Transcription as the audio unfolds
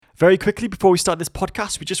Very quickly, before we start this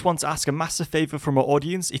podcast, we just want to ask a massive favor from our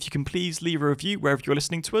audience. If you can please leave a review wherever you're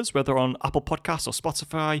listening to us, whether on Apple Podcasts or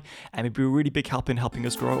Spotify, and it'd be a really big help in helping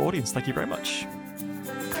us grow our audience. Thank you very much.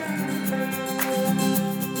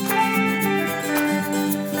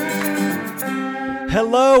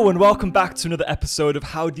 Hello and welcome back to another episode of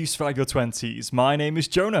How Do You Survive Your 20s? My name is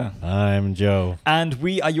Jonah. I'm Joe. And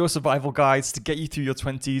we are your survival guides to get you through your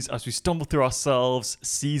 20s as we stumble through ourselves.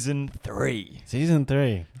 Season 3. Season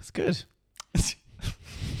 3. That's good. That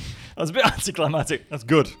was a bit anticlimactic. That's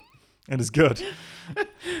good. It is good.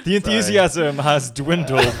 The enthusiasm has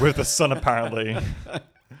dwindled with the sun, apparently.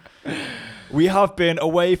 We have been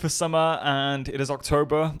away for summer, and it is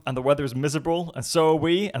October, and the weather is miserable, and so are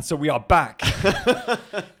we, and so we are back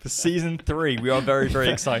for season 3. We are very, very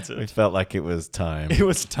excited. It felt like it was time. It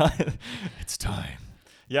was time. It's time.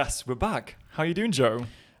 Yes, we're back. How are you doing, Joe?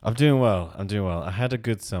 I'm doing well. I had a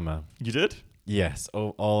good summer. You did? Yes,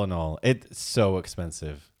 all in all. It's so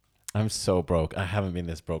expensive. I'm so broke. I haven't been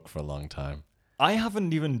this broke for a long time. I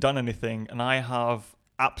haven't even done anything, and I have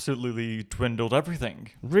absolutely dwindled everything.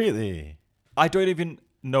 Really? I don't even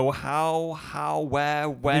know how, where,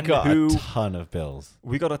 when, we got who. a ton of bills.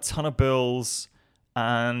 We got a ton of bills,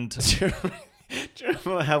 and Do you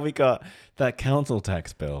remember how we got that council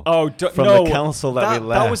tax bill? From the council that we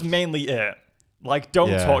left. That was mainly it. Like,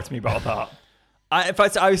 don't talk to me about that. In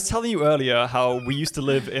fact, I was telling you earlier how we used to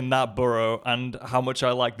live in that borough and how much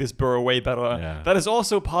I like this borough way better. Yeah. That is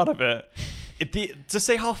also part of it. To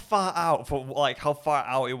say how far out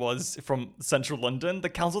it was from central London, the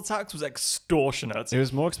council tax was extortionate. It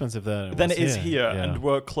was more expensive than it is here, yeah. and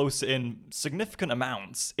we're close in significant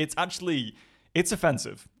amounts. It's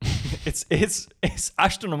offensive. it's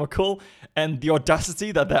astronomical, and the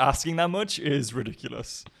audacity that they're asking that much is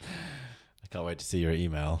ridiculous. I can't wait to see your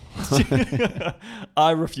email.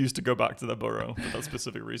 I refuse to go back to the borough for that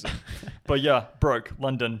specific reason. But yeah, broke.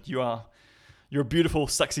 London, you're a beautiful,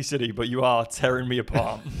 sexy city, but you are tearing me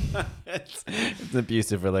apart. It's an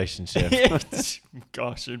abusive relationship.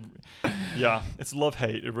 Gosh, it's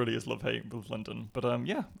love-hate. It really is love-hate with London. But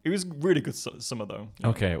it was really good summer though.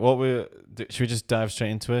 Okay, should we just dive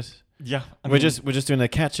straight into it? Yeah. We're just doing a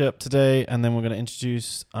catch-up today, and then we're going to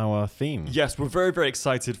introduce our theme. Yes, we're very, very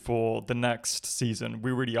excited for the next season.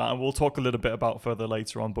 We really are. And we'll talk a little bit about further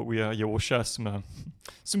later on, but we'll share some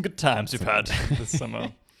good times we've had this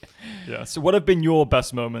summer. Yeah. So what have been your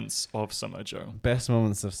best moments of summer, Joe? Best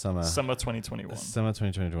moments of summer. Summer 2021. Summer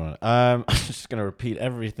 2021. I'm just going to repeat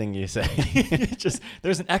everything you say.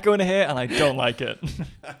 There's an echo in here and I don't like it.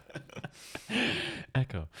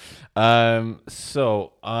 Echo. Do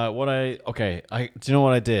you know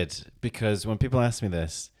what I did? Because when people ask me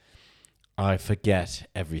this, I forget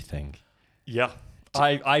everything. Yeah.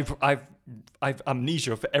 I've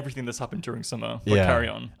amnesia for everything that's happened during summer. But carry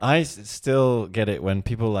on. I still get it when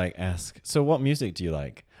people ask, so what music do you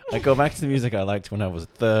like? I go back to the music I liked when I was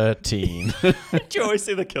 13. Do you always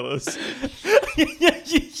say The Killers?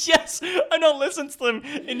 Yes, I don't listen to them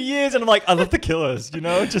in years, and I'm like, I love The Killers,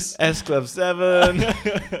 just S Club 7.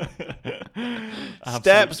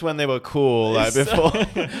 Steps when they were cool, before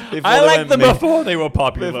I liked them before they were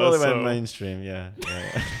popular. Before they went mainstream, yeah.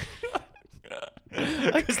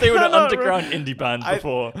 Because they were an underground indie band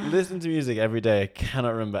before. I listen to music every day. I cannot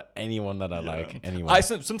remember anyone that I like anyway.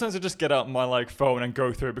 Sometimes I just get out my phone and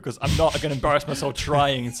go through it because I'm not going to embarrass myself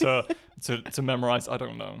trying to memorize. I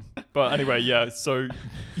don't know. But anyway, yeah. So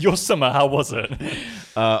your summer, how was it?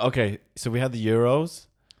 Okay, so we had the Euros.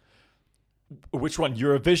 Which one?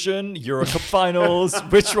 Eurovision? Euro Cup Finals?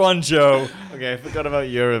 Which one, Joe? Okay, I forgot about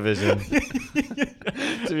Eurovision.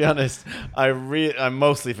 To be honest, I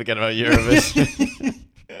mostly forget about Eurovision.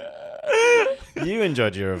 You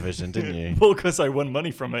enjoyed Eurovision, didn't you? Well, because I won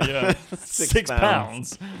money from it, yeah.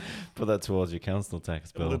 £6. Put that towards your council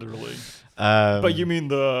tax bill. Literally. But you mean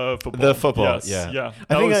the football? The football, yes, yeah.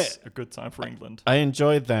 That was a good time for England. I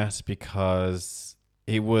enjoyed that because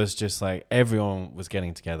it was just everyone was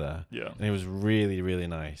getting together. Yeah. And it was really, really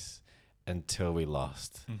nice until we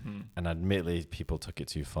lost. Mm-hmm. And admittedly, people took it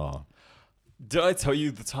too far. Did I tell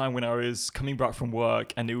you the time when I was coming back from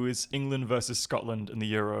work and it was England versus Scotland in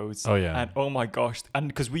the Euros? Oh, yeah. And oh my gosh. And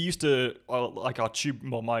because we used to,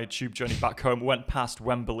 my tube journey back home went past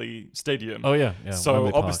Wembley Stadium. Oh, yeah. So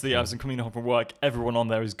Wembley obviously, Park, as I'm coming home from work, everyone on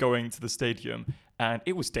there is going to the stadium. And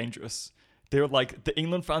it was dangerous. They were the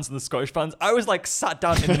England fans and the Scottish fans. I was sat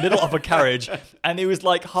down in the middle of a carriage and it was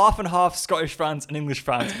half and half Scottish fans and English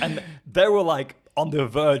fans. And there were on the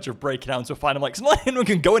verge of breaking out into a fight. I'm like, it's not like anyone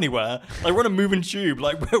can go anywhere. Like, we're on a moving tube.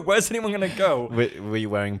 Like, where's anyone going to go? Were you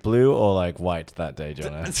wearing blue or like white that day,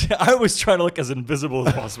 Jonah? I was trying to look as invisible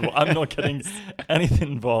as possible. I'm not getting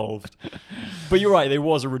anything involved. But you're right. There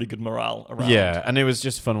was a really good morale around. Yeah, and it was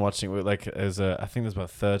just fun watching. Like, I think there's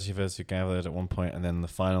about 30 of us who gathered at one point, and then the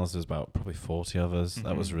finals there's about probably 40 of us.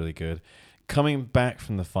 That was really good. Coming back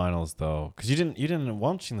from the finals though, because you didn't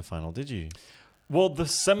watching the final, did you? Well, the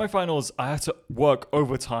semifinals, I had to work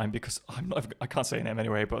overtime because I can't say her name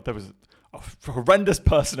anyway, but there was a horrendous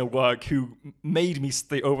person at work who made me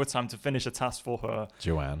stay overtime to finish a task for her.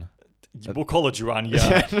 Joanne. We'll call her Joanne,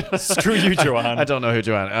 yeah. Screw you, Joanne. I don't know who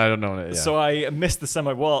Joanne. I don't know it. Yeah. So I missed the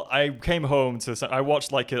semi. Well, I came home I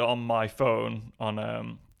watched like it on my phone on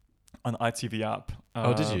the ITV app.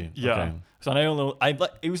 Oh, did you? Yeah. Okay. So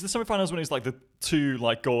it was the semifinals when it was like the 2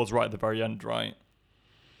 like goals right at the very end, right?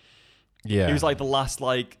 Yeah. It was like the last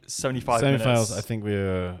like 75 minutes. Semi-finals, I think we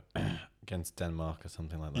were against Denmark or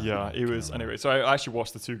something like that. Yeah, it was. Anyway, so I actually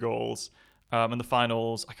watched the 2 goals. And the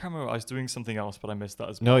finals, I can't remember. I was doing something else, but I missed that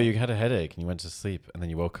as well. No, you had a headache and you went to sleep and then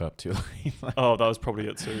you woke up too late. Oh, that was probably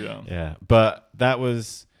it too, yeah. Yeah, but that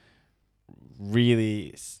was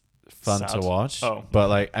really fun Sad. to watch. Oh. But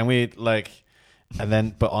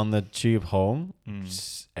but on the tube home,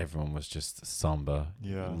 everyone was just somber.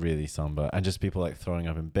 Yeah. Really somber. And just people like throwing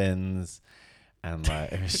up in bins. And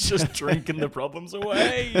like, it was just drinking the problems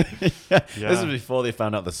away. Yeah. This was before they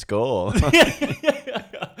found out the score.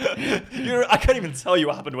 I can't even tell you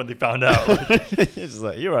what happened when they found out. It's just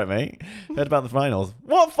like, you're right, mate. Heard about the finals.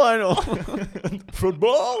 What final?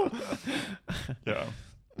 Football? Yeah.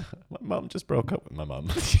 My mum just broke up with my mum.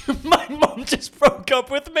 My mum just broke up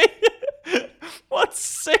with me. What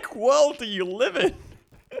sick world do you live in?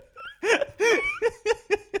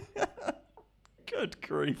 Good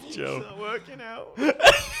grief, Joe. It's not working out.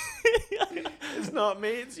 It's not me,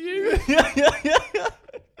 it's you.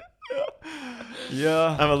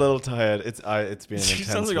 Yeah. I'm a little tired. It's been an She intense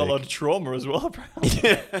sounds like a week. lot of trauma as well, apparently.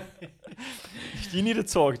 Yeah. You need to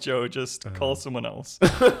talk, Joe. Just call someone else.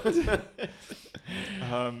 But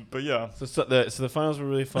yeah. So the finals were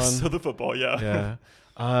really fun. So the football, yeah. Yeah.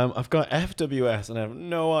 I've got FWS and I have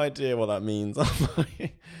no idea what that means.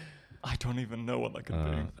 I don't even know what that could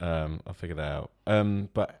be. I'll figure that out.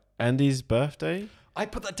 But Andy's birthday? I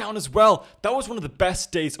put that down as well. That was one of the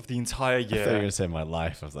best days of the entire I thought you were year. going to say my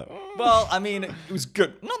life. I was like, Well, I mean, it was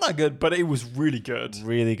good. Not that good, but it was really good.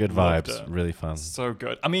 really good Loved vibes. it. Really fun. So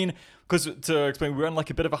good. I mean, because to explain, we were on like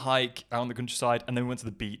a bit of a hike out on the countryside, and then we went to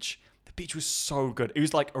the beach. The beach was so good. It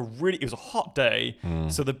was like it was a hot day,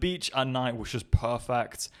 so the beach at night was just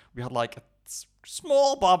perfect. We had like a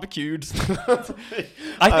small barbecued.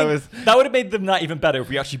 I think that would have made the night even better if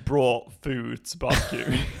we actually brought food to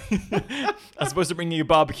barbecue, as opposed to bringing a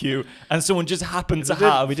barbecue and someone just happened to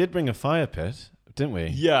have. We did bring a fire pit, didn't we?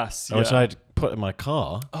 Yes, Which yeah. I'd put in my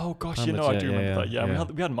car. Oh gosh, How you know, much- I do yeah, remember yeah, that. Yeah, yeah.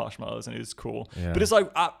 we had marshmallows and it was cool. Yeah. But it's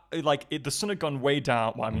like the sun had gone way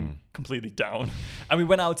down. Well, I mean, completely down. And we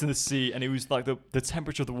went out in the sea, and it was like the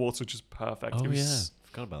temperature of the water was just perfect. Oh it was, yeah,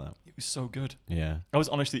 forgot about that. it was so good. Yeah, I was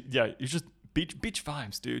honestly, it was just beach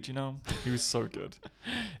vibes, dude. You know, it was so good.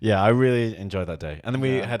 yeah, I really enjoyed that day. And then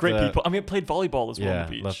we had great people. I mean, I played volleyball as well Yeah, on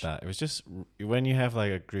the beach. love that. It was just when you have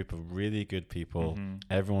like a group of really good people,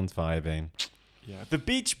 everyone's vibing. Yeah, the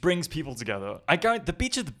beach brings people together. I guarantee the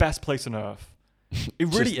beach is the best place on earth. It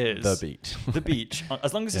really is. The beach. The beach.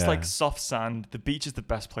 As long as it's Yeah. like soft sand, the beach is the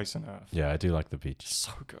best place on earth. Yeah, I do like the beach.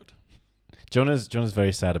 So good. Jonah's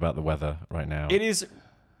very sad about the weather right now. It is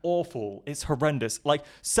awful. It's horrendous. Like,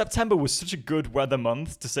 September was such a good weather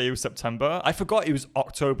month to say it was September. I forgot it was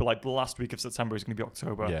October. Like, the last week of September is going to be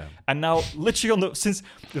October. Yeah. And now, literally since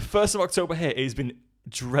the 1st of October here, it has been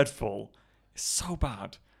dreadful. It's so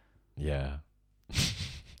bad. Yeah.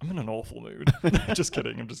 I'm in an awful mood. Just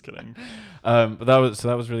kidding. I'm just kidding. But that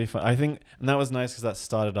was really fun. I think, and that was nice because that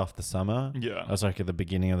started off the summer. Yeah. That was like at the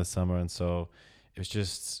beginning of the summer, and so it was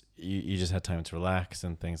just you just had time to relax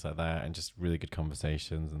and things like that, and just really good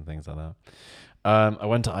conversations and things like that. I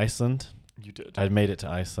went to Iceland. You did. I made it to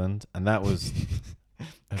Iceland, and that was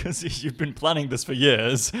Because you've been planning this for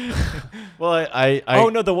years. well. I oh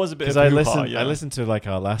no, there was a bit of because hoo-ha, I listened to like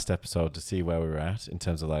our last episode to see where we were at in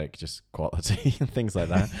terms of like just quality and things like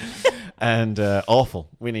that, and awful.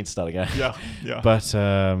 We need to start again. Yeah. But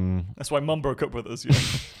That's why Mum broke up with us. You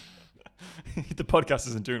know? The podcast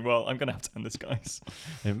isn't doing well. I'm gonna have to end this, guys.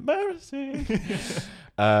 embarrassing.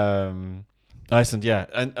 Iceland, yeah,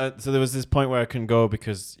 and so there was this point where I couldn't go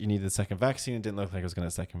because you needed the second vaccine. It didn't look like I was going to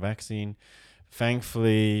get a second vaccine.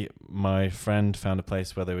 Thankfully, my friend found a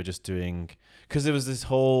place where they were just doing, because there was this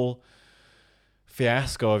whole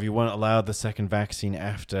fiasco of you weren't allowed the second vaccine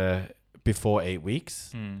before 8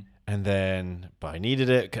 weeks. And then, but I needed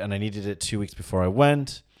it, and I needed it 2 weeks before I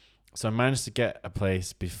went. So I managed to get a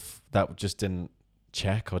place that just didn't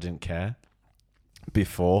check or didn't care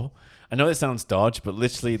before. I know it sounds dodge, but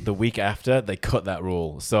literally the week after, they cut that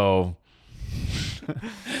rule. So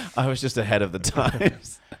I was just ahead of the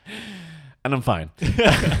times. And I'm fine.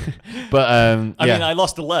 But I mean, I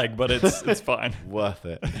lost a leg, but it's fine. Worth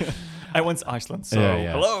it. I went to Iceland, so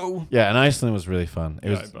hello. Yeah, and Iceland was really fun. It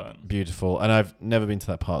was beautiful, and I've never been to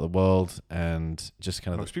that part of the world, and just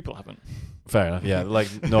kind of most people haven't. Fair enough. Yeah, like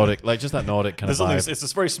Nordic, like just that Nordic kind of vibe. It's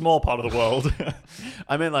this very small part of the world.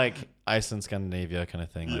 I mean, like Iceland, Scandinavia, kind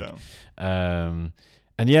of thing. Yeah.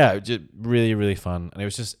 And yeah, just really, really fun, and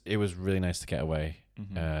it was really nice to get away,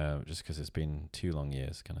 just because it's been 2 long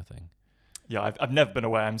years, kind of thing. Yeah, I've never been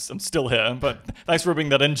away. I'm still here, but thanks for rubbing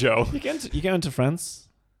that in, Joe. You going to France?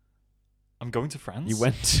 I'm going to France? You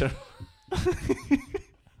went to...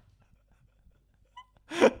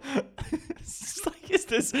 Is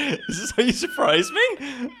this how you surprise me?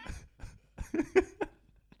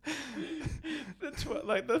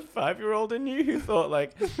 The 5-year-old in you who thought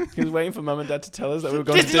like he was waiting for mum and dad to tell us that we were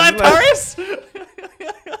going to Disneyland Paris?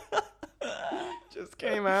 Just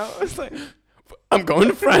came out. It's like, I'm going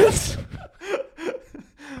to France.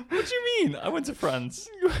 What do you mean? I went to France.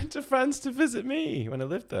 You went to France to visit me when I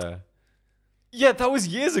lived there. Yeah, that was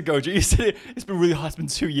years ago, Joe. You said it's been really hard. It's been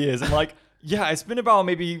 2 years. I'm like, yeah, it's been about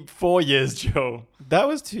maybe 4 years, Joe. That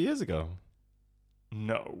was 2 years ago.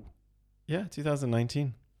 No. Yeah,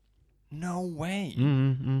 2019. No way.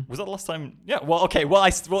 Mm-hmm. Was that the last time? Yeah. Well, okay.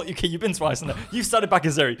 Okay. You've been to Iceland. You started back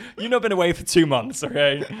in Zeri. You've not been away for 2 months.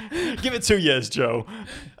 Okay. Give it 2 years, Joe.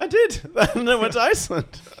 I did. And I went to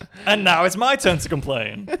Iceland. And now it's my turn to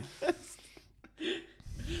complain.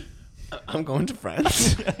 I'm going to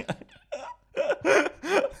France. I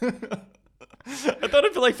thought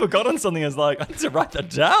I'd like forgotten something. I was like, I need to write that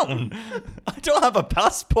down. I don't have a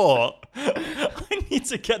passport. I need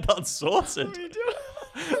to get that sorted. You do.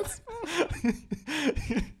 I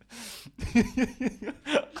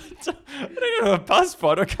don't have a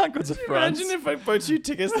passport. I can't go to France. Imagine if I bought you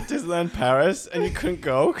tickets to Disneyland Paris and you couldn't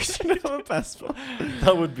go because you don't have a passport.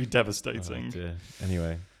 That would be devastating. Oh, dear.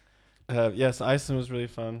 Anyway, yes, Iceland was really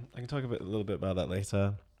fun. I can talk a little bit about that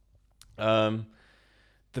later. The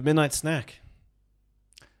midnight snack.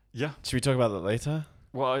 Yeah. Should we talk about that later?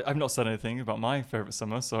 Well, I've not said anything about my favorite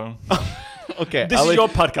summer, so... Okay. This is your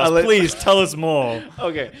podcast. Please tell us more.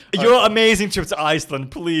 Okay. Your amazing trip to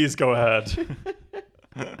Iceland. Please go ahead.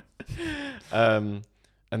 And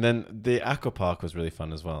then the aqua park was really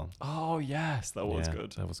fun as well. Oh, yes. That was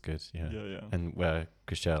good. That was good, yeah. Yeah. And where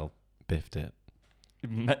Chriselle biffed it.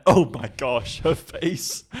 Oh, my gosh. Her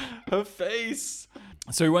face. Her face.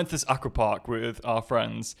 So we went to this aqua park with our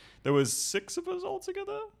friends. There was 6 of us all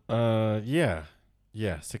together? Yeah.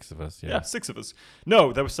 Yeah, 6 of us. Yeah, 6 of us.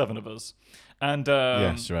 No, there were 7 of us. And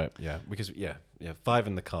yes, right. Yeah, because 5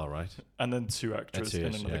 in the car, right? And then 2 extras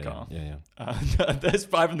in another car. Yeah. There's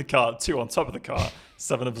 5 in the car, 2 on top of the car,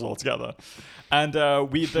 7 of us all together. And I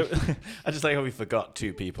just like how we forgot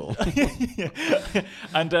 2 people.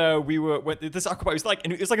 And we went this aqua park.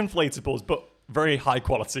 It was like inflatables, but very high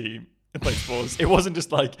quality inflatables. It wasn't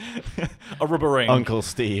just like a rubber ring. Uncle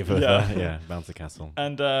Steve of Bouncy Castle.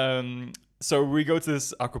 And so we go to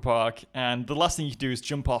this aqua park, and the last thing you do is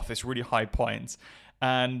jump off this really high point.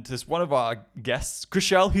 And there's one of our guests,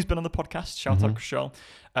 Chriselle, who's been on the podcast. Shout out, Chriselle.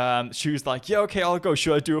 She was like, yeah, okay, I'll go.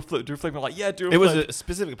 Should I do a flip? I'm like, yeah, do a flip. It was a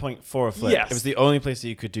specific point for a flip. Yes. It was the only place that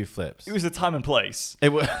you could do flips. It was the time and place. It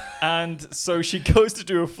was. And so she goes to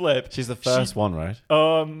do a flip. She's the first one, right?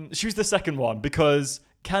 She was the second one because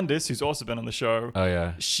Candice, who's also been on the show,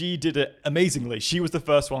 she did it amazingly. She was the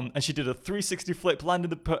first one, and she did a 360 flip,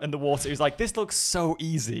 landed in the water. It was like, this looks so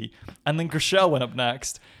easy. And then Chriselle went up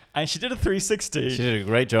next, and she did a 360. She did a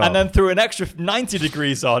great job. And then threw an extra 90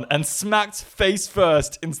 degrees on and smacked face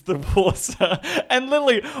first into the water. And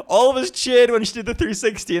literally, all of us cheered when she did the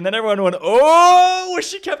 360, and then everyone went, oh!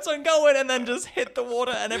 She kept on going, and then just hit the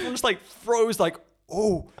water, and everyone just like froze, like,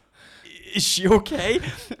 oh. Is she okay?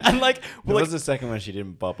 And like, what was the second one she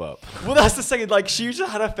didn't bob up? Well, that's the second. Like, she just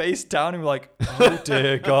had her face down, and we're like, oh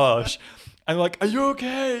dear gosh. And we're like, are you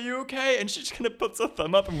okay? Are you okay? And she just kind of puts her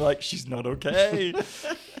thumb up, and we're like, she's not okay.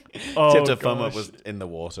 Oh, tipped her thumb up gosh. was in the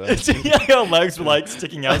water. Yeah, her legs were like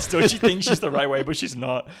sticking out still. She thinks she's the right way, but she's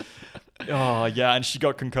not. Oh, yeah. And she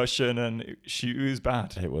got concussion and it was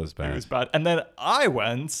bad. It was bad. It was bad. And then I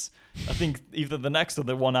went, I think either the next or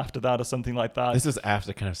the one after that or something like that. This was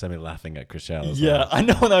after kind of semi-laughing at Chriselle as Yeah, well. I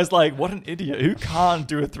know. And I was like, what an idiot. Who can't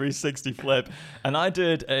do a 360 flip? And I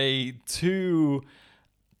did a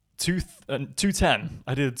 210.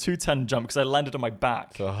 I did a 210 jump because I landed on my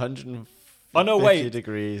back. So 150 Oh, no, wait.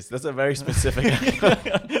 degrees. That's a very specific.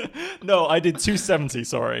 No, I did 270,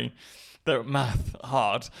 sorry. The math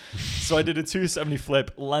hard. So I did a 270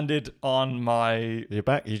 flip, landed on my... Your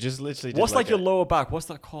back, you just literally did What's like your a- lower back? What's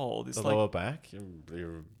that called? It's the like lower back,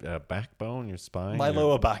 your backbone, your spine. my your,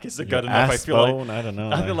 lower back. Is it your good enough? I ass feel like bone? I don't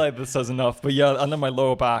know. I feel like this says enough. But yeah, under my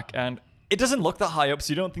lower back, and it doesn't look that high up,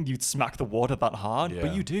 so you don't think you'd smack the water that hard, but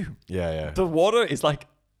Yeah. you do. yeah. The water is like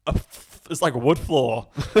it's like a wood floor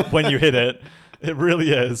when you hit it. It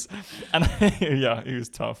really is. And yeah, it was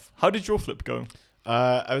tough. How did your flip go?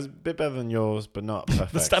 I was a bit better than yours, but not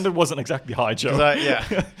perfect. The standard wasn't exactly high, Joe.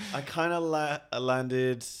 'Cause I kind of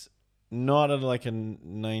landed not at like a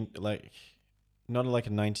not at like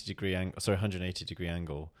a 90 degree angle, sorry, 180 degree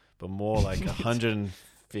angle, but more like a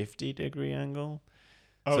 150 degree angle.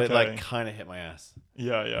 So it like kind of hit my ass.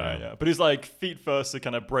 Yeah. But it's like feet first to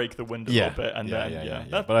kind of break the wind a little bit, and then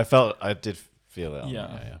But I did feel it.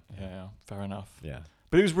 Yeah. Fair enough. Yeah.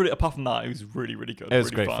 But it was really, apart from that, it was really, really good. It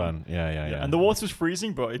was really great fun. Yeah. And the water was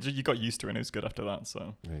freezing, but you got used to it, and it was good after that.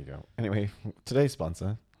 So There you go. Anyway, today's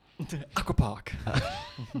sponsor, Aquapark.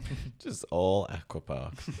 just all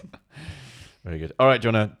aquaparks. Very good. All right,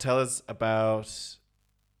 Jonah, tell us about.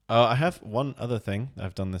 I have one other thing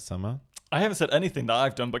I've done this summer. I haven't said anything that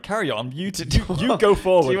I've done, but carry on. You go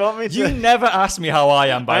forward. Do you want me to? You never asked me how I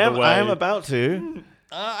am, by the way. I am about to.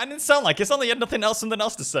 I didn't sound like it. Sounded like you had something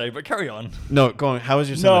else to say, but carry on. No, go on. How was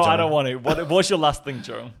your summer, No, Jonah? I don't want to. What's your last thing,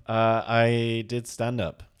 Joe? I did stand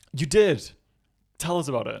up. You did. Tell us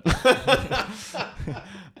about it. I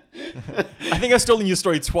think I've stolen your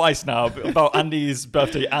story twice now about Andy's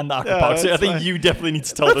birthday and the aquapark. So I that's think fine. you definitely need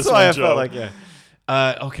to tell That's this why one, I Joe. felt like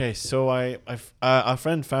okay, so our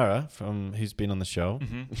friend Farah who's been on the show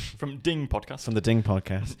From Ding Podcast. from the Ding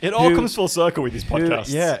podcast. It all comes full circle with these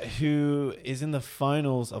podcasts. Who is in the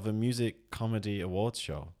finals of a music comedy awards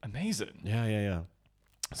show. Amazing. Yeah.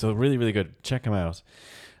 So really, really good. Check him out.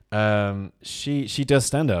 She does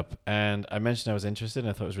stand up, and I mentioned I was interested, and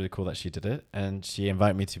I thought it was really cool that she did it, and she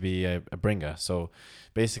invited me to be a bringer. So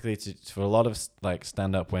basically, for a lot of like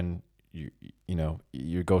stand up, when you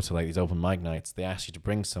go to like these open mic nights, they ask you to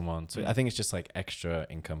bring someone. So I think it's just like extra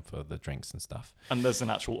income for the drinks and stuff. And there's an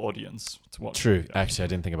actual audience to watch. True. Actually, I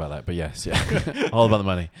didn't think about that, but yes, yeah, all about the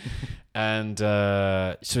money. And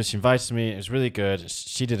so she invited me. It was really good.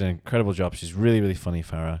 She did an incredible job. She's really, really funny,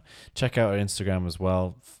 Farah. Check out her Instagram as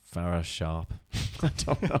well, Farah Sharp. I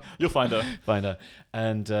don't know. You'll find her. Find her.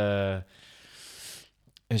 And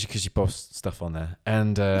because she posts stuff on there.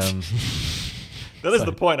 And That is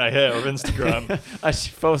the point I hear of Instagram.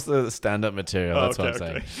 she posts the stand-up material. That's what I'm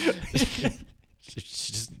saying. Okay.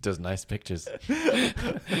 She just does nice pictures.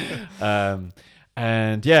 And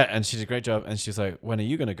she did a great job. And she was like, "When are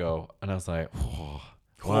you gonna go?" And I was like, "Oh,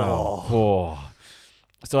 wow." Oh.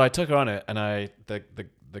 So I took her on it, and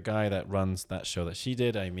the guy that runs that show that she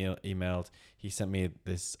did, I emailed. He sent me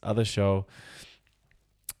this other show.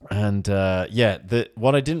 And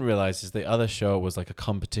what I didn't realize is the other show was like a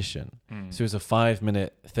competition. So it was a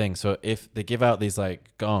 5-minute thing. So if they give out these like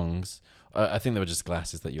gongs, I think they were just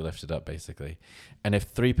glasses that you lifted up basically. And if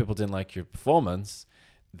 3 people didn't like your performance,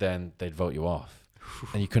 then they'd vote you off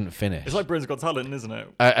and you couldn't finish. It's like Britain's Got Talent, isn't it?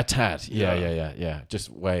 A tad. Yeah. Just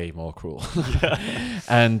way more cruel.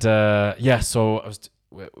 And so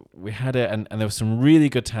we had it, and there was some really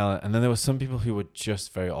good talent, and then there were some people who were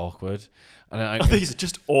just very awkward. And These are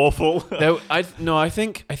just awful. I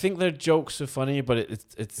think their jokes are funny, but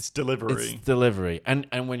it's delivery. It's delivery, and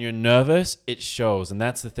when you're nervous, it shows, and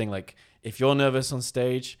that's the thing. Like if you're nervous on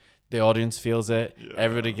stage, the audience feels it. Yeah.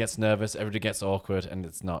 Everybody gets nervous. Everybody gets awkward, and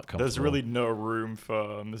it's not comfortable. There's really no room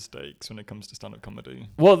for mistakes when it comes to stand-up comedy.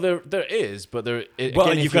 Well, there is, but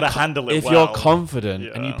again, you've got to handle it. If well. you're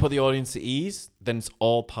confident and you put the audience at ease, then it's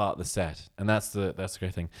all part of the set, and that's the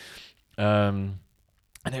great thing.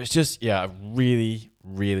 And it was just really,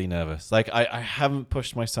 really nervous. Like I haven't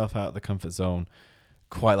pushed myself out of the comfort zone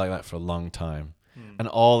quite like that for a long time, and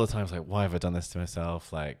all the time it's like, why have I done this to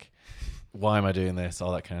myself? Like, why am I doing this?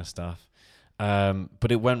 All that kind of stuff.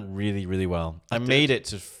 But it went really, really well. I made it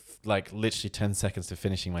to like literally 10 seconds to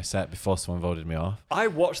finishing my set before someone voted me off. I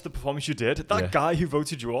watched the performance you did. That guy who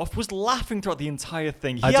voted you off was laughing throughout the entire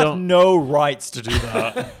thing. He I had don't- no rights to do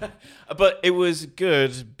that. But it was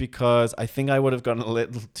good because I think I would have gotten a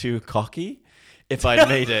little too cocky if I'd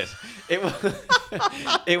made it.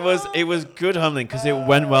 It was good humbling because it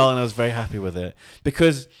went well and I was very happy with it.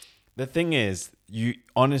 Because the thing is,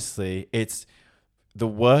 honestly, it's the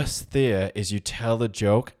worst theater is you tell the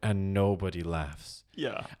joke and nobody laughs.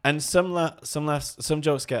 Yeah. And some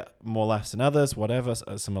jokes get more laughs than others, whatever.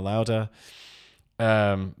 Some are louder.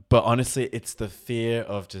 But honestly, it's the fear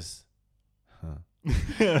of just,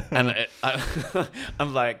 and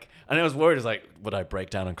I'm like, and I was worried. It's like, would I break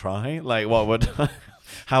down and cry? Like,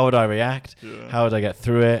 how would I react? Yeah. How would I get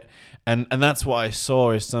through it? And that's what I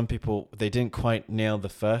saw is some people, they didn't quite nail the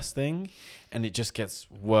first thing, and it just gets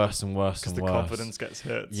worse and worse and Because the worse. confidence gets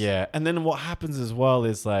hit. Yeah, and then what happens as well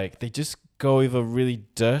is like they just go either really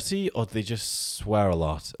dirty or they just swear a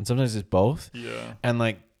lot, and sometimes it's both. Yeah. And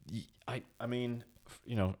like, I mean,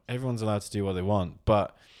 you know, everyone's allowed to do what they want,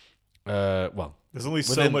 but well, there's only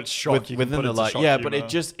so much shock you can within put the into light. shock Yeah, humor.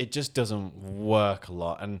 but it just doesn't work a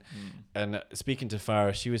lot. And speaking to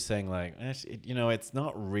Farah, she was saying like, you know, it's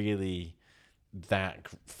not really that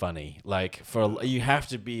funny. Like you have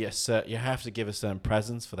to give a certain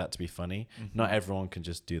presence for that to be funny. Not everyone can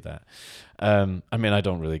just do that. I mean, I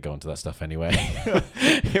don't really go into that stuff anyway.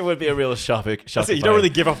 It would be a real shock. That's it, you don't really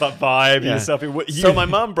give off that vibe Yeah. yourself. So my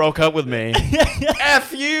mum broke up with me.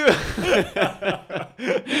 F you.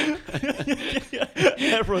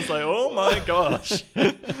 Everyone's like, oh my gosh.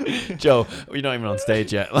 Joe, you're not even on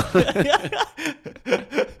stage yet.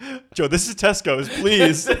 Joe, this is Tesco's,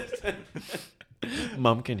 please.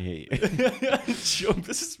 Mum can hear you. Joe,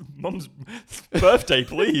 this is Mum's birthday,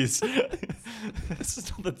 please. This is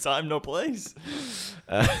not the time, no place.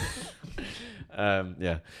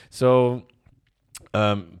 Yeah. So,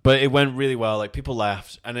 but it went really well. Like people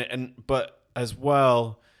laughed, but as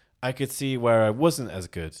well, I could see where I wasn't as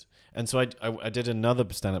good. And so I did another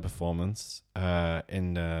stand-up performance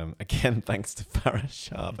again, thanks to Farah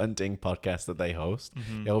Sharp and Ding podcast that they host.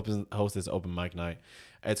 They host this open mic night.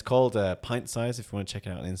 It's called Pint Size if you want to check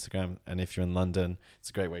it out on Instagram. And if you're in London,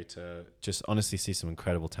 it's a great way to just honestly see some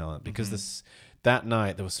incredible talent. Because that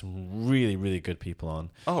night, there was some really, really good people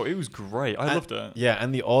on. Oh, it was great. I loved it. Yeah,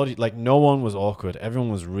 and the audience, like no one was awkward. Everyone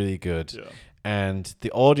was really good. Yeah. And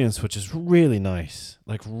the audience were just really nice,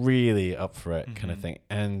 like really up for it kind of thing.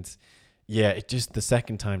 And yeah, it just, the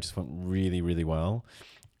second time just went really, really well.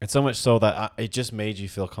 And so much so that it just made you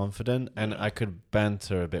feel confident, and I could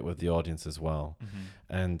banter a bit with the audience as well.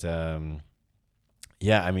 And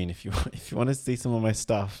yeah, I mean, if you want to see some of my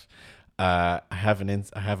stuff, I have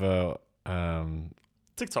a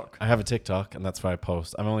TikTok. I have a TikTok, and that's where I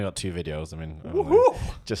post. I've only got 2 videos. I mean, I've only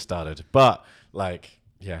just started, but like,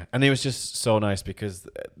 yeah. And it was just so nice because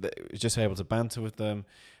I was just able to banter with them,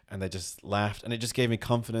 and they just laughed, and it just gave me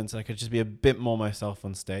confidence. I could just be a bit more myself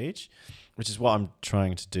on stage, which is what I'm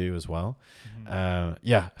trying to do as well.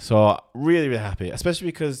 Yeah, so really, really happy, especially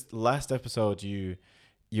because last episode you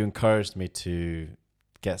encouraged me to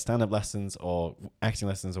get stand-up lessons or acting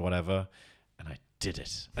lessons or whatever, and I did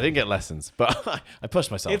it. I didn't get lessons, but I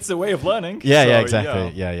pushed myself. It's a way of learning. Yeah, so, yeah, exactly.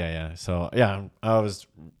 Yeah. So yeah, I was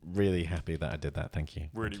really happy that I did that. Thank you.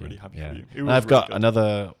 Really, Thank you. really happy Yeah. for you. It And was I've really got good.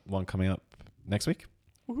 another one coming up next week.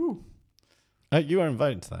 Woohoo. You are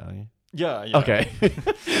invited to that, aren't you? Yeah. Okay.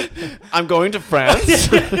 I'm going to France.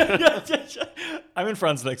 I'm in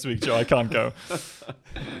France next week, Joe. I can't go.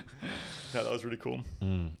 Yeah, that was really cool.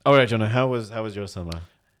 All right, Jonah. How was your summer?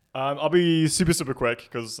 I'll be super, super quick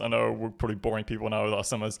because I know we're probably boring people now with our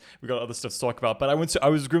summers. We've got other stuff to talk about. But I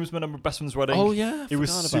was groomsman at my best friend's wedding. Oh yeah, It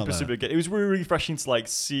was super, super good. It was really, really refreshing to like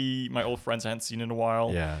see my old friends I hadn't seen in a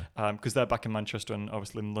while. Yeah. Because they're back in Manchester and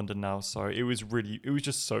obviously in London now. So it was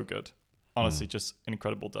just so good. Honestly, just an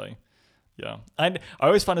incredible day. Yeah. And I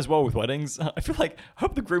always find as well with weddings, I feel like I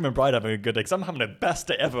hope the groom and bride are having a good day because I'm having the best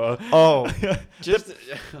day ever. Oh, just They're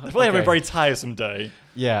probably having a very tiresome day.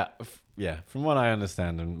 yeah. From what I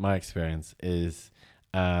understand and my experience is,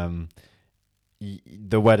 the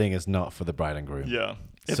wedding is not for the bride and groom. Yeah.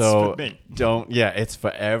 It's so for me. it's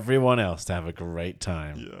for everyone else to have a great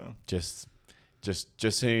time. Yeah. Just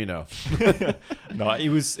so you know. No, it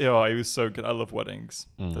was so good. I love weddings.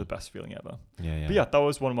 They're the best feeling ever. Yeah. But yeah, that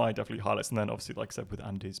was one of my definitely highlights. And then obviously, like I said, with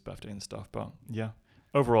Andy's birthday and stuff. But yeah,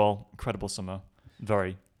 overall, incredible summer.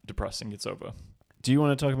 Very depressing. It's over. Do you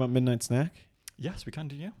want to talk about Midnight Snack? Yes, we can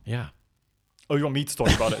do, yeah. Yeah. Oh, you want me to talk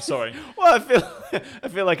about it? Sorry. Well, I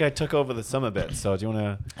feel like I took over the summer bit. So do you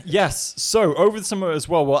want to? Yes. So over the summer as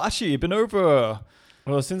well. Well, actually, it's been over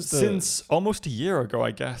Well, since almost a year ago,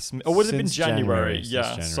 I guess. Or would it have been Since January? January,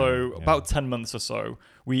 Yeah. since So January, yeah. about 10 months or so,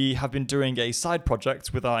 we have been doing a side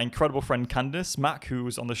project with our incredible friend Candice Mack, who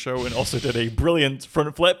was on the show and also did a brilliant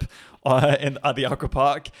front flip at the Aqua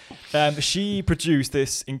Park. She produced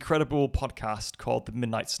this incredible podcast called The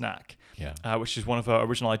Midnight Snack, which is one of her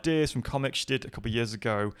original ideas from comics she did a couple of years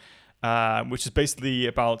ago. Which is basically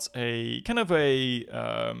about a kind of a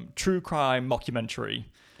true crime mockumentary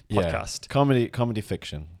podcast. Comedy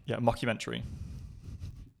fiction. Yeah, mockumentary.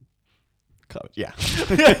 Yeah.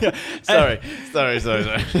 Sorry.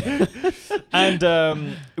 And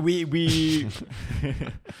we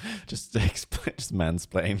just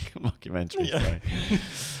mansplain mockumentary. Yeah. Sorry.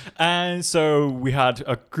 And so we had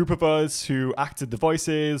a group of us who acted the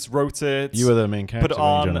voices, wrote it. You were the main character. Put it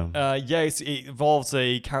on. It involves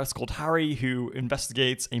a character called Harry who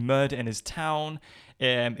investigates a murder in his town.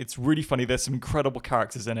 It's really funny. There's some incredible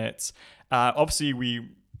characters in it. Obviously, we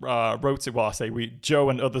wrote it. Well, I say Joe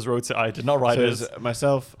and others wrote it. I did not write it. So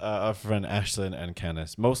myself, our friend Ashlyn and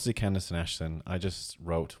Candice, mostly Candice and Ashlyn. I just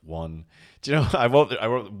wrote one. Do you know? I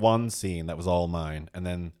wrote one scene that was all mine, and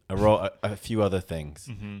then I wrote a few other things,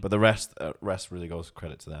 but the rest really goes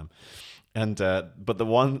credit to them. And but there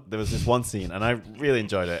was this one scene, and I really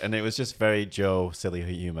enjoyed it, and it was just very Joe silly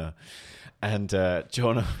humor. And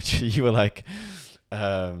Jonah, you were like,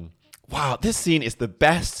 wow, this scene is the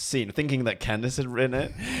best scene, thinking that Candice had written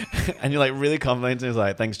it. And you're like really complimenting. It was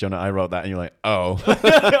like, thanks, Jonah, I wrote that. And you're like, oh.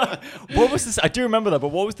 What was this? I do remember that, but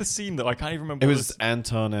what was the scene that I can't even remember? It was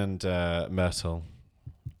Anton and Myrtle.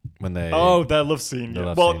 When they their love scene. Their Yeah.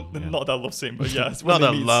 love Well, scene, yeah. not their love scene, but yes. not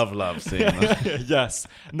a love scene. Yes.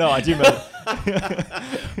 No, I do remember.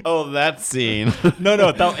 Oh, that scene. No,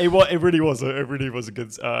 it really was a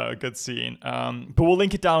good scene. But we'll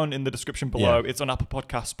link it down in the description below. Yeah. It's on Apple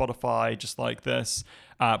Podcasts, Spotify, just like this.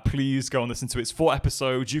 Please go and listen to it. It's 4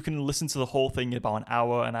 episodes. You can listen to the whole thing in about an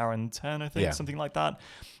hour and 10, I think, something like that.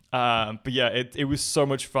 But yeah, it was so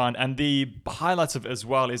much fun. And the highlight of it as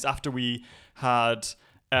well is after we had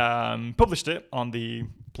published it on the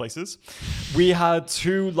places, we had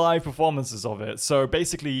 2 live performances of it. So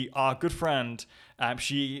basically, our good friend,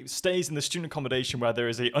 she stays in the student accommodation where there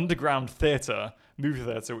is a underground movie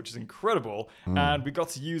theater, which is incredible. And we got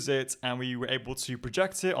to use it, and we were able to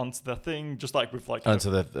project it onto the thing, just like with like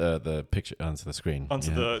onto the picture, onto the screen,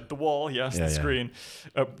 onto the wall, yes, the Yeah. screen.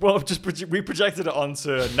 We projected it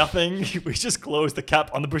onto nothing. We just closed the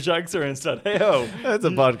cap on the projector and said, "Hey ho, It's a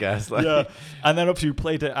podcast." yeah." And then we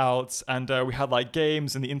played it out, and we had like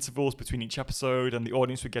games in the intervals between each episode, and the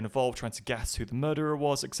audience would get involved trying to guess who the murderer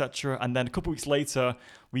was, etc. And then a couple weeks later,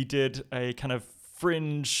 we did a kind of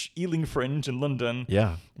Ealing Fringe in London.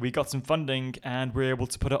 Yeah. We got some funding and we were able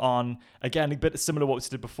to put it on, again, a bit similar to what we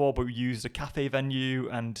did before, but we used a cafe venue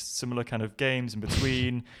and similar kind of games in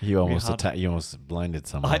between. You almost blinded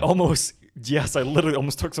someone. I literally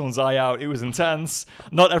almost took someone's eye out. It was intense.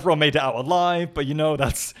 Not everyone made it out alive, but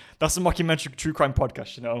that's a mockumentary true crime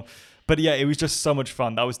podcast, But yeah, it was just so much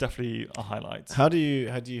fun. That was definitely a highlight. How do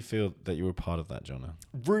you feel that you were part of that, Jonah?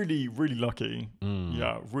 Really, really lucky.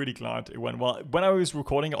 Yeah, really glad it went well. When I was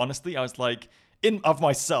recording it, honestly, I was like, of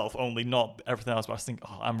myself only, not everything else, but I was thinking,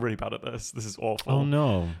 I'm really bad at this. This is awful. Oh,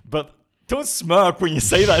 no. But don't smirk when you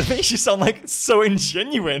say that. It makes you sound like so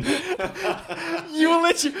ingenuine. You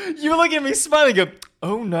were looking at me smiling, go,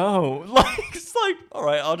 oh no. It's like, all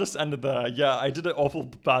right, I'll just end it there. Yeah, I did an awful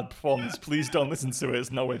bad performance. Please don't listen to it.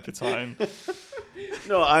 It's no worth the time.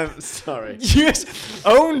 No, I'm sorry. Yes.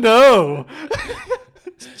 Oh no.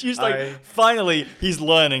 She's like, finally, he's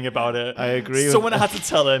learning about it. I agree. Someone had to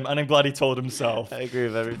tell him, and I'm glad he told himself. I agree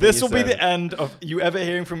with everything. This will be the end of you ever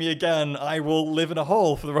hearing from me again. I will live in a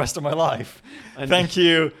hole for the rest of my life. Thank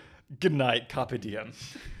you. Good night. Carpe diem.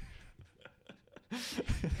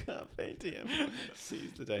 Carpe diem.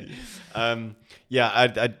 Seize the day. I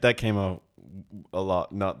that came out a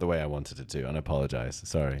lot, not the way I wanted it to, and I apologize.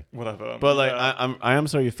 Sorry. Whatever. But I am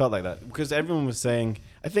sorry you felt like that, because everyone was saying,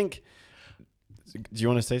 I think. Do you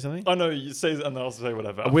want to say something? Oh no, you say, and then I'll say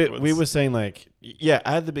whatever. We were saying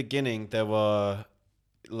at the beginning there were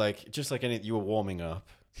just like anything, you were warming up,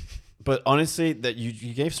 but honestly that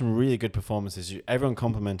you gave some really good performances. Everyone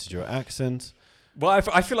complimented your accent. Well,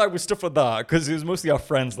 I feel like with stuff like that, because it was mostly our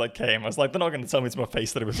friends that came. I was like, they're not going to tell me to my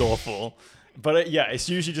face that it was awful. But it's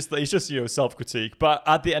usually just self-critique. But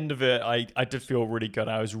at the end of it, I did feel really good.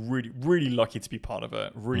 I was really, really lucky to be part of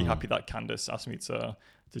it. Really happy that Candice asked me to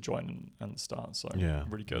join and start. So yeah,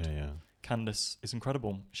 really good. Yeah. Candice is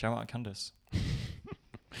incredible. Shout out Candice.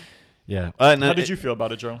 Yeah. How did you feel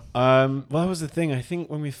about it, Joe? Well, that was the thing. I think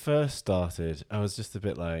when we first started, I was just a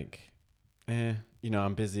bit like,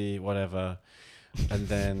 I'm busy, whatever. And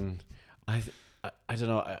then I don't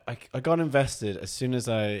know. I got invested as soon as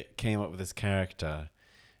I came up with this character,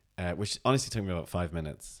 which honestly took me about 5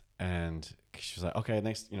 minutes. And she was like, "Okay,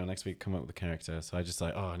 next week come up with a character." So I just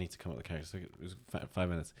like, I need to come up with a character. So it was 5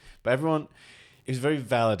 minutes. But it was very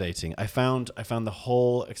validating. I found the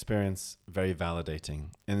whole experience very validating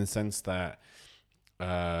in the sense that,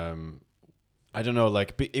 I don't know,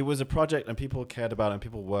 like it was a project and people cared about it and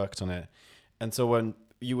people worked on it. And so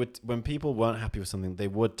when people weren't happy with something, they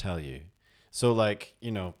would tell you. So like,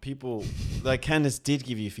 people like Candice did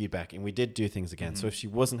give you feedback and we did do things again. So if she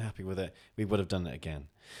wasn't happy with it, we would have done it again.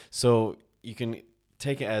 So you can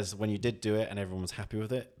take it as when you did do it and everyone was happy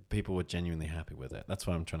with it, people were genuinely happy with it. That's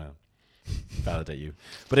what I'm trying to validate you.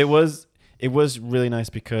 But it was really nice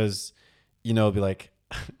because, it'd be like,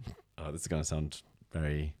 oh, this is going to sound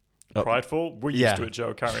very prideful. We're used to it,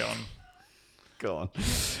 Joe. Carry on. Go on.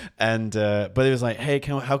 And but it was like, hey,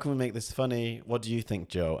 how can we make this funny? What do you think,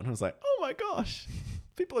 Joe? And I was like, oh my gosh,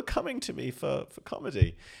 people are coming to me for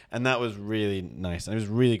comedy. And that was really nice. And it was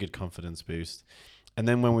a really good confidence boost. And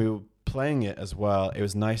then when we were playing it as well, it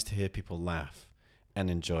was nice to hear people laugh and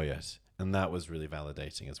enjoy it. And that was really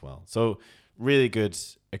validating as well. So really good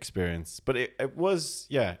experience. But it was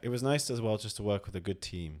nice as well just to work with a good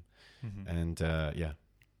team and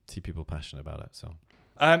see people passionate about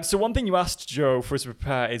it. So one thing you asked Joe for us to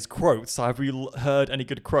prepare is quotes. Have we heard any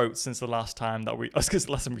good quotes since the last time that we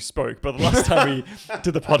spoke, but the last time we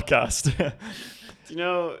did the podcast? Do you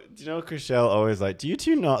know Chriselle always like, do you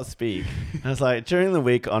two not speak? I was like, during the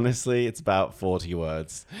week, honestly, it's about 40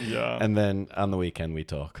 words. Yeah. And then on the weekend we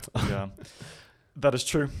talk. Yeah. That is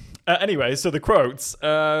true. Anyway, so the quotes.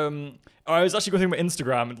 I was actually going through my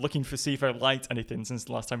Instagram and looking to see if I liked anything since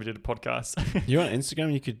the last time we did a podcast. You're on Instagram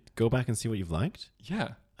and you could go back and see what you've liked?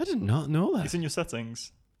 Yeah. I did not know that. It's in your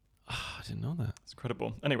settings. Oh, I didn't know that. It's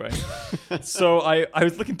incredible. Anyway, so I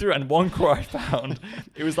was looking through it and one quote I found,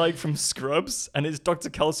 it was like from Scrubs and it's Dr.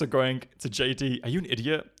 Kelso going to JD, "Are you an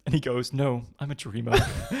idiot?" And he goes, "No, I'm a dreamer."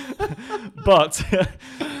 But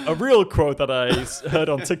a real quote that I heard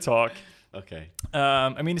on TikTok. Okay.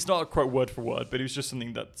 It's not a quote word for word, but it was just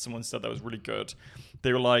something that someone said that was really good.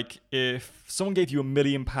 They were like, if someone gave you £1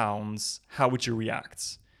 million, how would you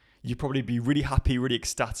react? You'd probably be really happy, really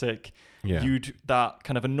ecstatic. Yeah. That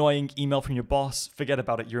kind of annoying email from your boss, forget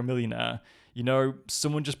about it, you're a millionaire.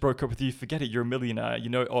 Someone just broke up with you, forget it, you're a millionaire.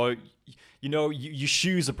 Or your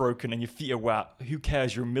shoes are broken and your feet are wet. Who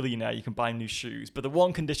cares? You're a millionaire. You can buy new shoes. But the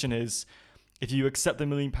one condition is, if you accept the £1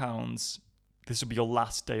 million, this will be your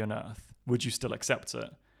last day on earth. Would you still accept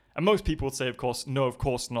it? And most people would say, of course, no, of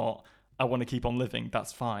course not. I want to keep on living.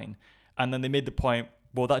 That's fine. And then they made the point,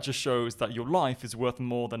 well, that just shows that your life is worth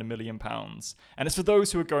more than £1 million. And it's for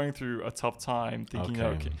those who are going through a tough time, thinking,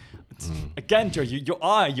 okay. Again, Joe,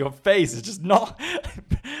 your face is just not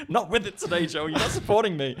with it today, Joe. You're not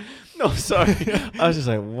supporting me. No, sorry. I was just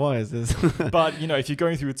like, what is this? But, if you're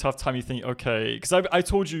going through a tough time, you think, okay, because I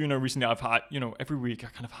told you, recently I've had, every week I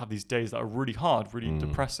kind of have these days that are really hard, really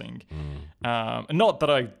depressing. And not that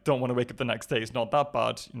I don't want to wake up the next day. It's not that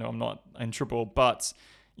bad. I'm not in trouble, but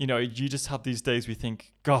you just have these days where you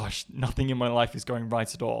think, gosh, nothing in my life is going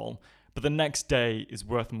right at all. But the next day is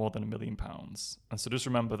worth more than £1 million. And so just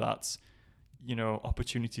remember that,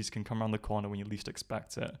 opportunities can come around the corner when you least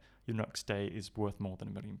expect it. Your next day is worth more than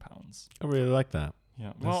 £1 million. I really like that.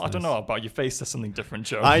 Yeah. Well, nice. I don't know about your face says something different,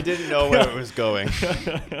 Joe. I didn't know where it was going.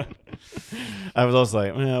 I was also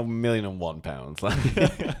like,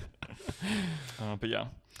 £1,000,001. But yeah.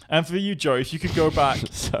 And for you, Joe, if you could go back...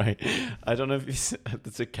 Sorry. I don't know if it's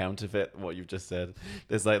a counterfeit what you've just said.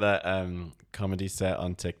 There's like that comedy set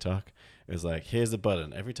on TikTok. It was like, here's a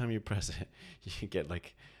button. Every time you press it, you get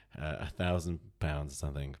like £1,000 or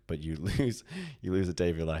something. But you lose a day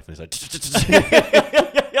of your life. And it's like...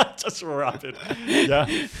 Yeah, just rapid. Yeah.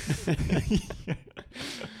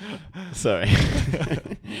 Sorry.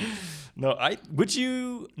 No, would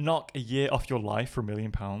you knock a year off your life for £1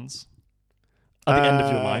 million? At the end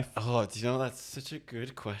of your life? Oh, do you know, that's such a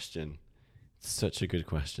good question. Such a good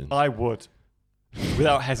question. I would.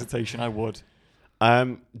 Without hesitation, I would.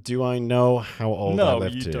 Do I know how old I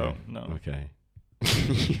live to? No, you don't. No. Okay.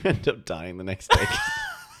 You end up dying the next day.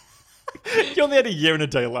 You only had a year and a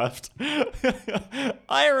day left.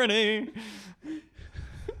 Irony.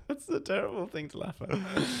 That's a terrible thing to laugh at.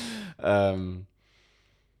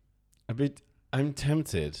 I'm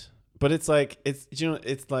tempted. But it's like, it's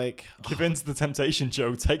like... Give in to the temptation,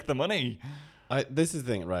 Joe. Take the money. This is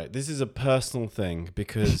the thing, right? This is a personal thing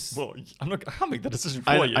because... Well, I can't make the decision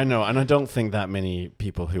for you. I know, and I don't think that many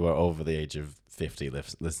people who are over the age of 50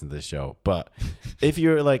 listen to this show. But if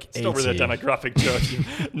you're like 80, it's not really a demographic, Joe. You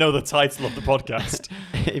know the title of the podcast.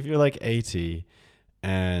 If you're like 80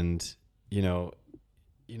 and,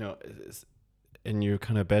 and you're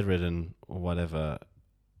kind of bedridden or whatever,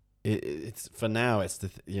 it's for now, it's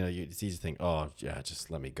it's easy to think, oh, yeah, just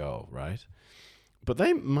let me go, right? But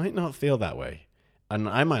they might not feel that way. And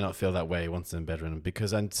I might not feel that way once I'm bedridden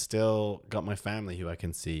because I'm still got my family who I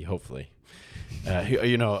can see, hopefully,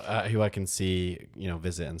 who I can see,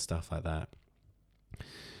 visit and stuff like that.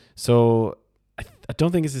 So I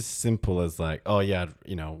don't think it's as simple as like, oh yeah,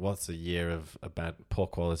 what's a year of a poor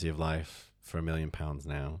quality of life for £1 million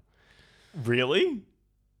now? Really?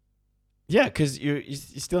 Yeah, because you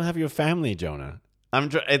still have your family, Jonah.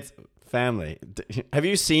 It's family. Have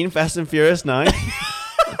you seen Fast and Furious 9?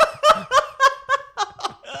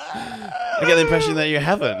 I get the impression that you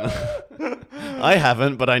haven't. I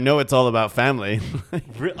haven't, but I know it's all about family.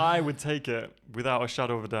 I would take it without a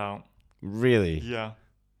shadow of a doubt. Really? Yeah.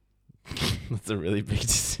 That's a really big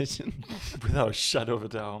decision. Without a shadow of a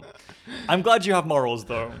doubt. I'm glad you have morals,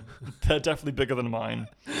 though. They're definitely bigger than mine.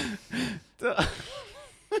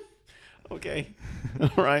 Okay.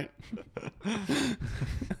 All right.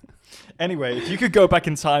 Anyway, if you could go back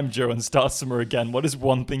in time, Joe, and start summer again, what is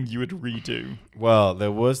one thing you would redo? Well,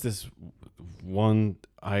 there was this one.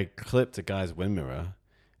 I clipped a guy's wind mirror,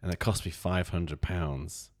 and it cost me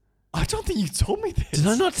 £500. I don't think you told me this. Did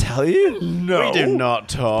I not tell you? No. We do not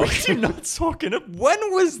talk. We do not talk enough. When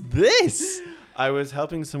was this? I was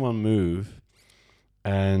helping someone move,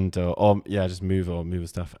 and just move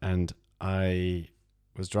stuff, and I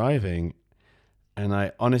was driving. And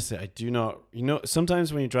I do not,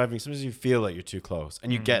 sometimes when you're driving, sometimes you feel like you're too close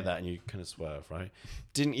and you get that and you kind of swerve, right?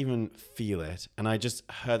 Didn't even feel it. And I just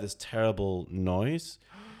heard this terrible noise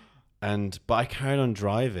but I carried on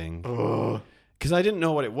driving because I didn't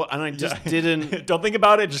know what it was. And I just didn't. Don't think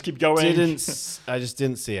about it. Just keep going. I just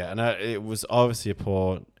didn't see it. And it was obviously a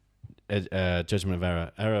poor error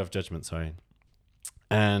of judgment, sorry.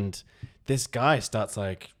 And this guy starts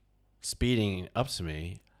like speeding up to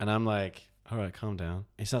me and I'm like, all right, calm down.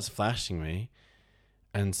 He starts flashing me.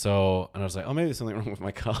 And I was like, oh, maybe there's something wrong with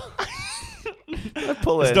my car. I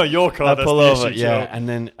pull it. It's not your car. I pull over. Yeah. And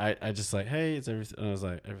then I just like, hey, it's everything. And I was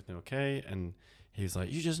like, everything okay? And he was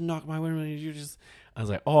like, you just knocked my window. I was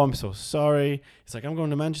like, oh, I'm so sorry. He's like, I'm going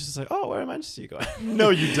to Manchester. He's like, oh, where in Manchester are you going? No,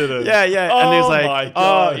 you didn't. Yeah. And he was like, my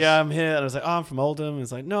oh, gosh. yeah, I'm here. And I was like, oh, I'm from Oldham.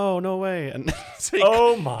 He's like, no way. And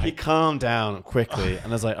so he calmed down quickly. And I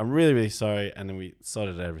was like, I'm really, really sorry. And then we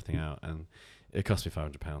sorted everything out. And it cost me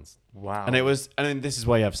 £500. Wow. And this is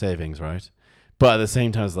why you have savings, right? But at the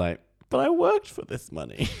same time, it's like, but I worked for this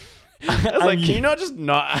money. I was like, can you not just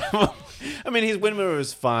not? I mean, his wind mirror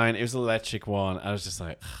was fine. It was an electric one. I was just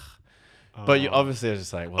like, but obviously I was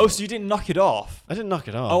just like, well, so you didn't knock it off? I didn't knock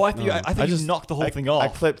it off. Oh, I thought you knocked the whole thing off. I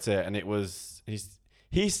clipped it, and it was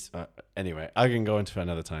he's anyway. I can go into it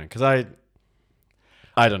another time because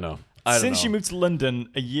I don't know. Since you moved to London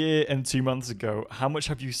a year and 2 months ago, how much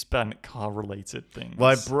have you spent car-related things? Well,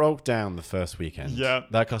 I broke down the first weekend. Yeah.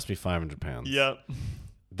 That cost me £500. Yeah.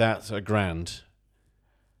 That's $1,000.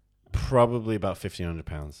 Probably about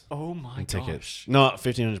 £1,500. Oh my in gosh. Tickets. Not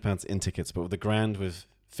 £1,500 in tickets, but with the grand with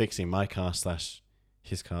fixing my car /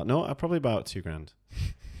 his car. No, probably about £2,000.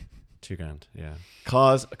 £2,000, yeah.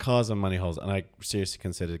 Cars are money holes, and I seriously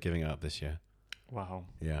considered giving it up this year. Wow.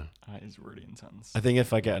 Yeah. That is really intense. I think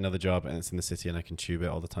if I get another job and it's in the city and I can tube it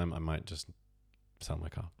all the time, I might just sell my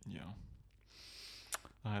car. Yeah.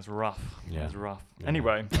 That's rough. Yeah. That's rough. Yeah.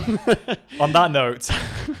 Anyway, on that note.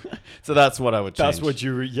 So that's what I would change. That's what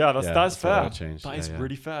you... that's fair. That is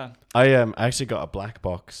really fair. I actually got a black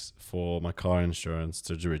box for my car insurance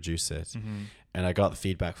to reduce it. Mm-hmm. And I got the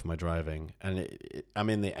feedback from my driving. And I'm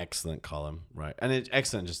in the excellent column, right? And it's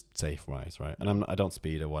excellent, just safe-wise, right? And I don't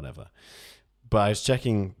speed or whatever. But I was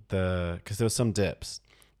checking because there was some dips,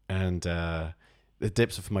 and the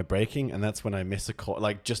dips are for my braking, and that's when I miss a corner,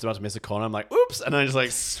 like just about to miss a corner. I'm like, oops, and I just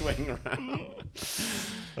like swing around.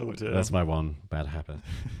 Oh dear. That's my one bad habit.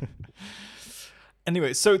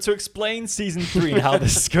 Anyway, so to explain season 3 and how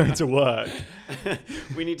this is going to work,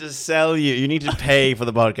 we need to sell you. You need to pay for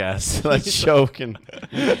the podcast. Like joke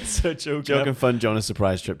and fun Jonah's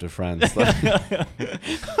surprise trip to France. Like,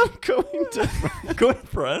 I'm going to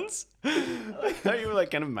France. Are you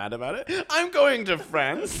like kind of mad about it? I'm going to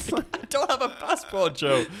France. I don't have a passport,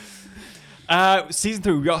 Joe. Season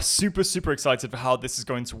 3, we are super, super excited for how this is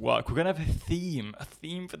going to work. We're going to have a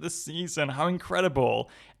theme for the season. How incredible.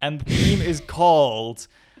 And the theme is called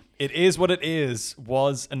It is what it is,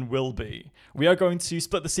 was, and will be. We are going to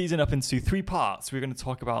split the season up into 3 parts. We're going to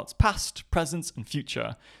talk about past, present, and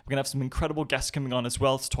future. We're going to have some incredible guests coming on as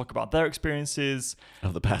well to talk about their experiences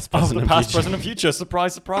Of the past, of present, the and past, future. present, and future.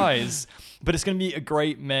 Surprise, surprise. But it's going to be a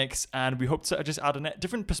great mix, and we hope to just add a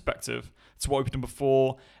different perspective to what we've done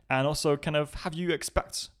before, and also kind of have you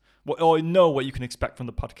expect or know what you can expect from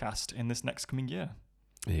the podcast in this next coming year.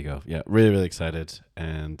 There you go. Yeah, really, really excited.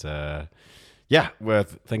 And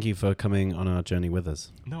thank you for coming on our journey with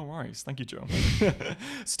us. No worries. Thank you, Joe.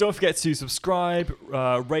 So don't forget to subscribe,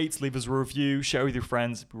 rate, leave us a review, share with your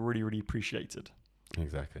friends. We really, really appreciate it.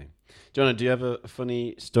 Exactly. Jonah, do you have a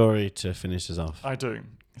funny story to finish us off? I do.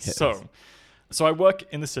 Hit us. So I work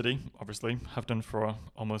in the city, obviously. Have done for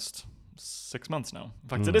almost 6 months now. In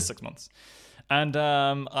fact, it is 6 months. And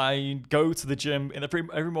I go to the gym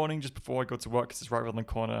every morning just before I go to work because it's right around the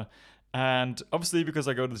corner. And obviously, because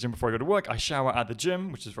I go to the gym before I go to work, I shower at the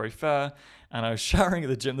gym, which is very fair. And I was showering at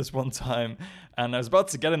the gym this one time, and I was about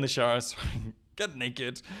to get in the shower, so I get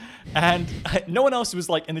naked. And no one else was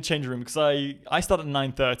like in the changing room because I started at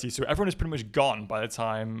 9:30, so everyone is pretty much gone by the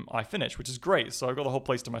time I finish, which is great. So I've got the whole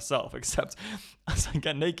place to myself, except as I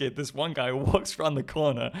get naked, this one guy walks around the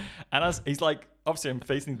corner, and as he's like, obviously I'm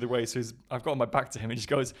facing the way, so I've got my back to him, and he just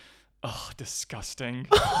goes, "Oh, disgusting."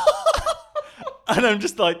 And I'm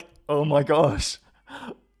just like, oh my gosh.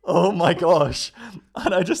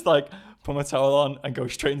 And I just like put my towel on and go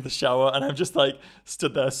straight into the shower. And I'm just like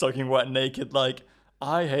stood there soaking wet naked, like,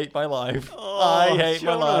 I hate my life. I hate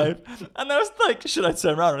my life. And I was like, should I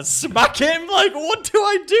turn around and smack him? Like, what do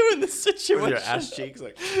I do in this situation? With your ass cheeks,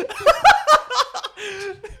 like.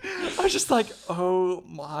 I was just like, oh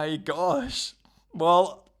my gosh.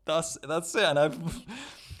 Well, that's it. And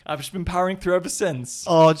I've just been powering through ever since.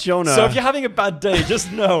 Oh, Jonah. So if you're having a bad day,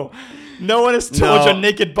 just know no one has told your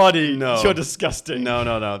naked body you're disgusting.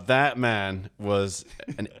 No. That man was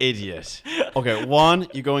an idiot. Okay, one,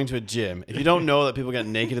 you're going to a gym. If you don't know that people get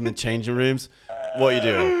naked in the changing rooms, what are you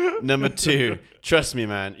doing? Number 2, trust me,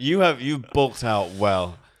 man, you bulked out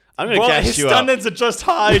well. I'm going to gas his you up. standards are just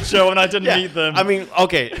high, Joe, and I didn't meet them. I mean,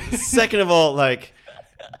 okay, second of all,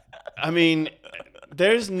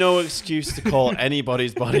 there's no excuse to call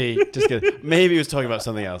anybody's body just good. Maybe he was talking about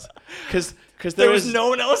something else. Because there was no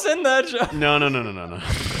one else in there, Joe. No.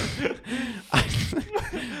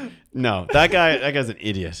 No, that guy's an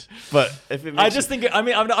idiot. But if it makes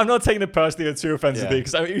I'm not taking it personally or too offensively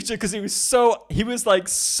because he was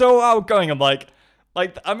so outgoing. I'm like,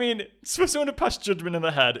 I mean, for someone to pass judgment in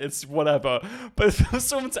the head, it's whatever. But for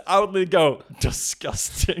someone to outwardly go,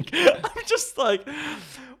 disgusting, I'm just like,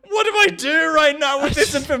 what do I do right now with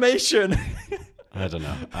this information? I don't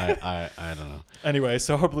know. I don't know. Anyway,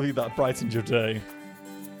 so hopefully that brightened your day.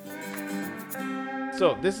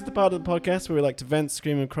 So this is the part of the podcast where we like to vent,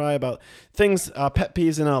 scream, and cry about things, our pet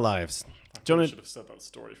peeves in our lives. I should have said that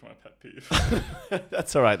story for my pet peeve.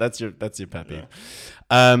 That's all right. That's your pet peeve.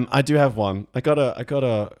 Yeah. I do have one. I got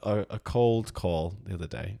a cold call the other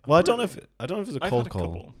day. Well, I don't know if it's a cold call.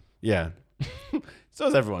 Couple. Yeah. So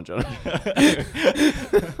is everyone, John.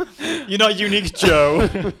 You're not unique,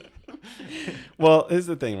 Joe. Well, here's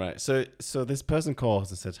the thing, right? So this person calls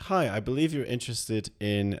and said, "Hi, I believe you're interested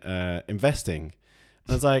in investing." And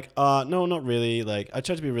I was like, "No, not really." Like, I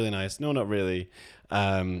tried to be really nice. No, not really.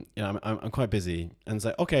 I'm quite busy. And it's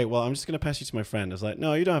like, "Okay, well, I'm just gonna pass you to my friend." I was like,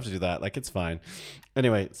 "No, you don't have to do that. Like, it's fine."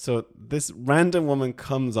 Anyway, so this random woman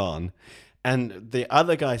comes on. And the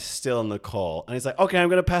other guy's still on the call. And he's like, "Okay, I'm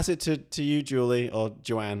going to pass it to you, Julie, or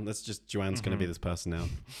Joanne." Joanne's going to be this person now.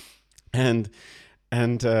 And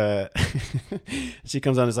she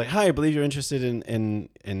comes on and is like, "Hi, I believe you're interested in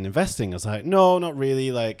investing." I was like, "No, not really."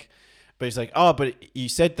 But he's like, "Oh, but you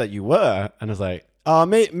said that you were." And I was like,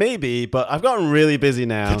 maybe, but I've gotten really busy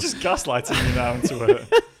now. You're just gaslighting me now into it.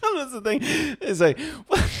 That's the thing. It's like,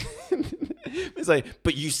 what? It's like,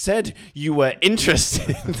 "But you said you were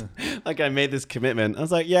interested." Like, I made this commitment. I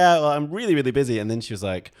was like, "Yeah, well, I'm really, really busy." And then she was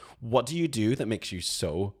like, "What do you do that makes you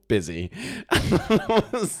so busy?" And I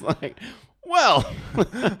was like, "Well,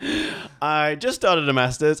 I just started a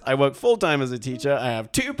master's. I work full time as a teacher. I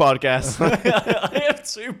have 2 podcasts." I have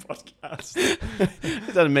 2 podcasts.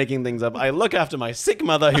 I started making things up. I look after my sick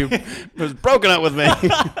mother who was broken up with me.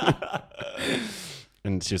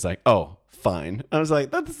 And she was like, "Oh, fine." I was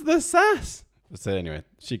like, "That's the sass." So anyway,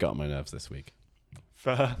 she got on my nerves this week.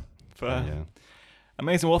 Fair. Yeah.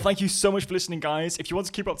 Amazing. Well, thank you so much for listening, guys. If you want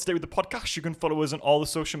to keep up to date with the podcast, you can follow us on all the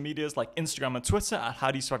social medias like Instagram and Twitter at How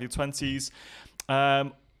Do You Survive Your 20s.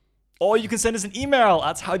 Or you can send us an email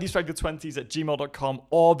at howdoyousurviveyour20s@gmail.com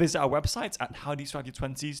or visit our website at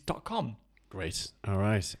howdoyousurviveyour20s.com. Great. All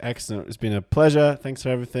right. Excellent. It's been a pleasure. Thanks for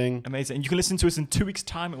everything. Amazing. And you can listen to us in 2 weeks'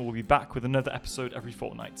 time, and we'll be back with another episode every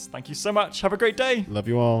fortnight. Thank you so much. Have a great day. Love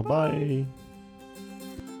you all. Bye.